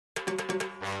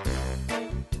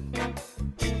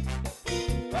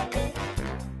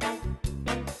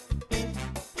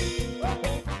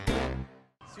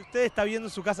usted está viendo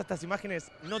en su casa estas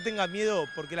imágenes, no tenga miedo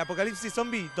porque el apocalipsis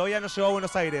zombie todavía no llegó a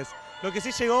Buenos Aires. Lo que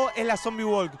sí llegó es la Zombie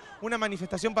Walk, una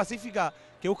manifestación pacífica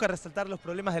que busca resaltar los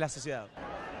problemas de la sociedad.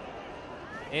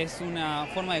 Es una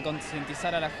forma de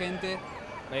concientizar a la gente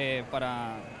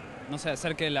para, no sé,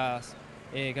 hacer que la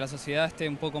sociedad esté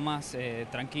un poco más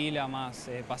tranquila, más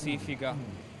pacífica.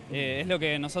 Es lo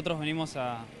que nosotros venimos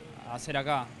a hacer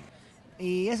acá.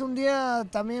 Y es un día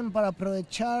también para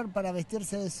aprovechar, para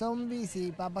vestirse de zombies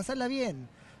y para pasarla bien.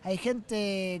 Hay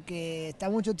gente que está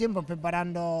mucho tiempo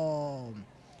preparando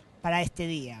para este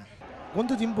día.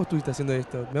 ¿Cuánto tiempo estuviste haciendo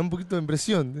esto? Me da un poquito de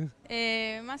impresión.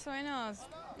 Más o menos,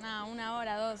 una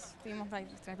hora, dos, estuvimos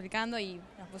explicando y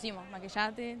nos pusimos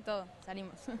maquillaje, todo,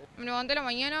 salimos. Me levanté a la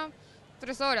mañana,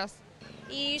 3 horas.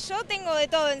 Y yo tengo de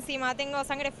todo encima, tengo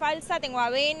sangre falsa, tengo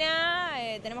avena,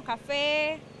 tenemos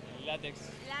café. Látex.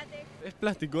 Es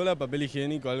plasticola, papel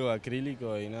higiénico, algo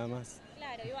acrílico y nada más.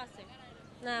 Claro, y base,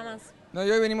 nada más. No, y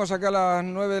hoy venimos acá a las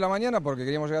 9 de la mañana porque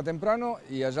queríamos llegar temprano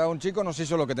y allá un chico nos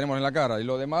hizo lo que tenemos en la cara y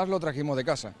lo demás lo trajimos de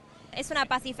casa. Es una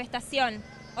pacifestación,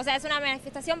 o sea, es una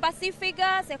manifestación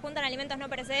pacífica, se juntan alimentos no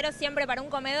perecederos siempre para un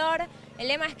comedor. El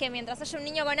lema es que mientras haya un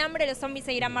niño con hambre, los zombies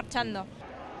seguirán marchando.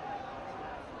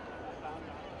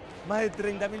 Más de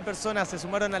 30.000 personas se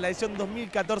sumaron a la edición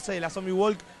 2014 de la Zombie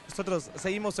Walk. Nosotros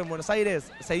seguimos en Buenos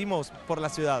Aires, seguimos por la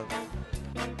ciudad.